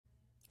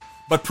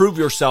But prove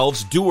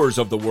yourselves doers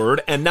of the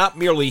word, and not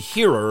merely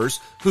hearers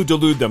who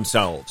delude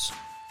themselves.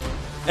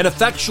 An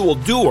effectual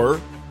doer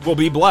will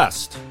be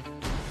blessed.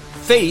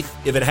 Faith,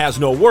 if it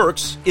has no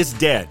works, is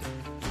dead.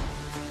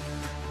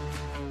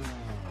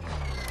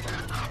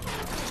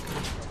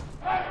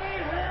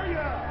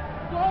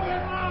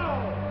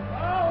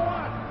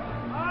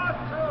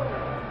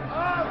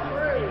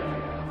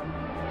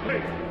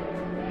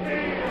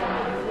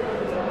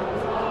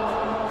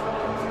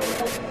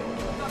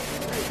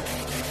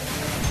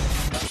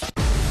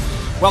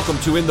 Welcome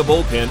to In the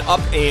Bullpen, Up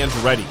and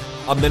Ready,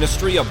 a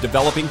ministry of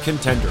developing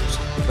contenders.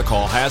 The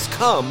call has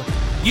come.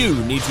 You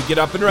need to get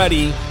up and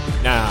ready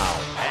now.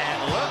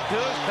 And look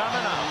who's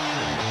coming up.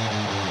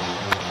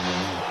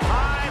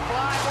 High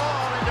fly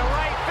ball into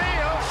right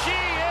field.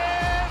 She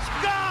is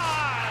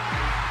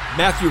gone.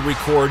 Matthew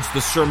records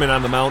the Sermon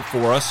on the Mount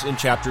for us in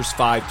chapters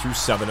 5 through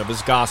 7 of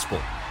his gospel.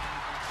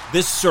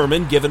 This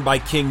sermon, given by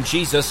King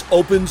Jesus,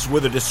 opens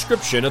with a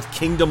description of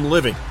kingdom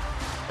living,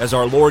 as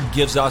our Lord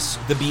gives us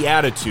the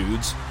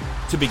Beatitudes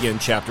to begin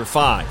chapter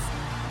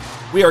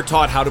 5. We are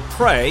taught how to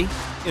pray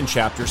in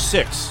chapter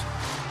 6.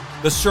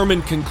 The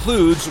sermon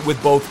concludes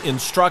with both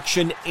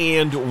instruction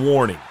and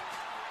warning.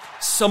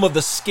 Some of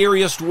the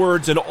scariest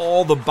words in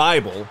all the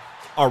Bible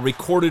are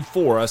recorded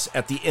for us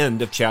at the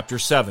end of chapter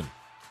 7.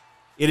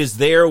 It is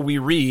there we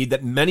read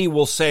that many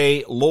will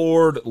say,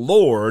 "Lord,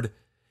 Lord,"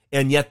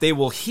 and yet they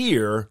will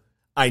hear,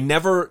 "I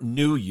never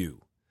knew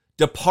you.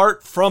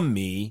 Depart from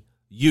me,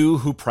 you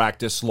who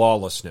practice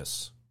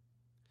lawlessness."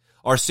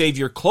 Our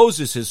Savior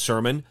closes his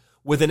sermon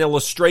with an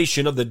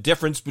illustration of the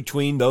difference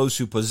between those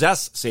who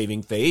possess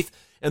saving faith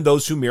and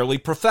those who merely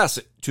profess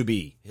it to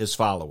be his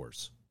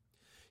followers.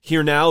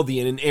 Hear now the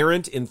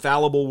inerrant,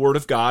 infallible Word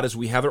of God as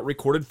we have it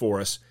recorded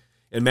for us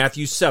in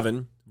Matthew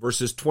 7,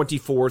 verses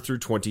 24 through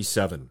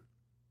 27.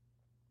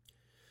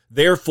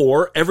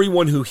 "Therefore,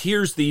 everyone who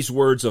hears these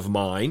words of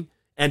mine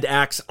and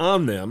acts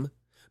on them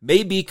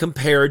may be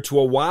compared to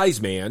a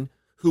wise man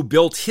who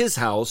built his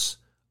house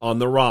on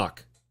the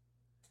rock.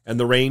 And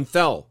the rain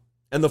fell,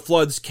 and the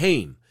floods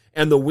came,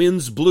 and the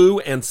winds blew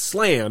and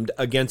slammed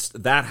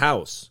against that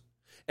house.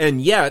 And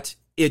yet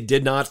it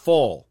did not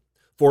fall,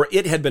 for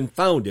it had been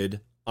founded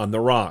on the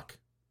rock.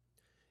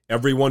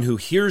 Everyone who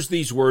hears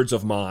these words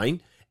of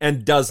mine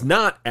and does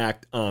not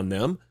act on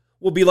them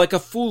will be like a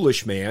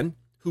foolish man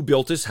who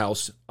built his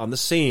house on the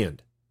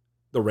sand.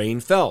 The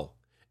rain fell,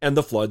 and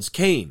the floods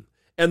came,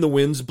 and the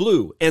winds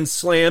blew and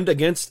slammed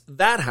against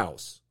that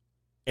house.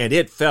 And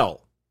it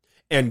fell,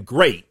 and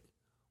great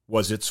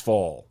was its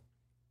fall."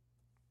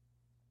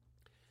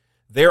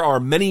 There are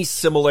many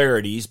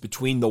similarities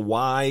between the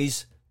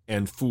wise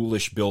and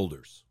foolish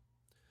builders.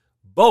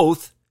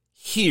 Both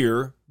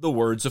hear the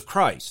words of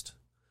Christ.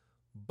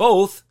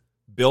 Both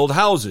build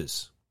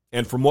houses,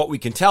 and from what we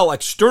can tell,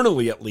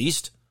 externally at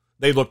least,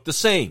 they look the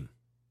same.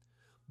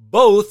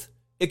 Both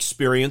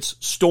experience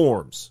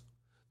storms.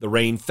 The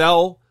rain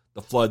fell,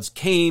 the floods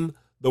came,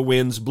 the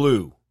winds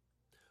blew.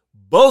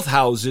 Both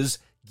houses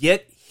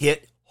get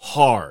hit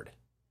hard.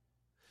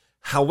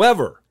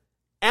 However,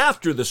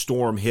 after the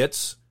storm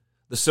hits,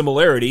 the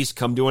similarities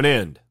come to an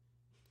end.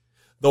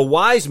 The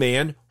wise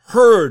man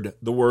heard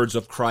the words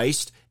of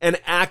Christ and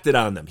acted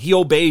on them. He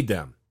obeyed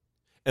them,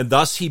 and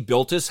thus he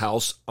built his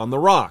house on the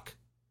rock.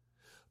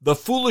 The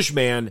foolish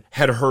man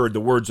had heard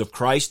the words of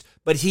Christ,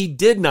 but he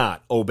did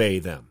not obey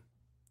them.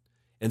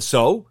 And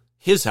so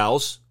his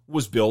house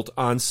was built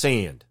on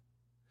sand.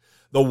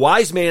 The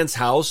wise man's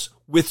house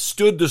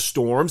withstood the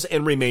storms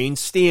and remained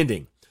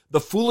standing. The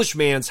foolish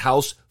man's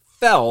house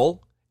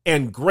fell,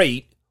 and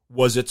great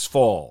was its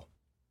fall.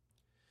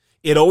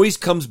 It always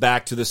comes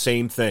back to the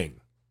same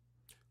thing: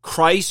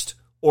 Christ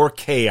or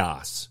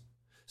chaos,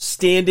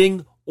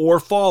 standing or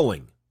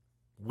falling,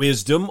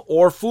 wisdom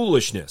or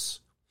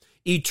foolishness,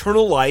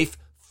 eternal life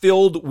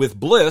filled with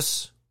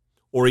bliss,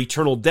 or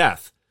eternal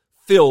death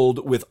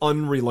filled with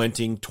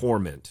unrelenting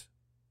torment.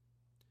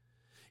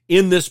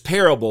 In this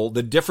parable,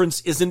 the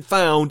difference isn't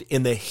found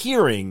in the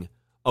hearing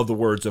of the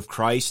words of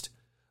Christ,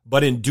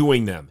 but in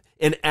doing them,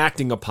 in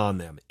acting upon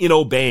them, in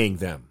obeying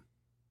them.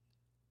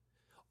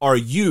 Are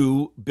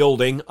you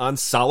building on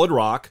solid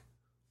rock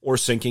or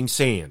sinking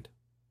sand?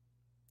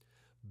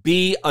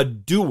 Be a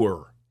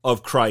doer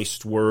of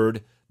Christ's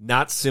word,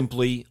 not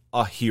simply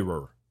a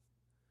hearer.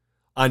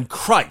 On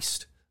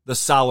Christ, the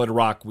solid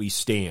rock, we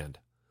stand.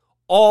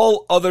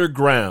 All other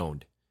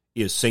ground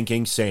is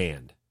sinking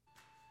sand.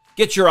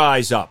 Get your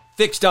eyes up,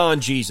 fixed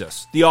on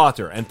Jesus, the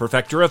author and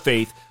perfecter of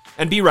faith,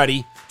 and be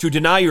ready to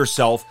deny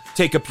yourself,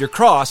 take up your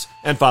cross,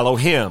 and follow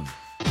him.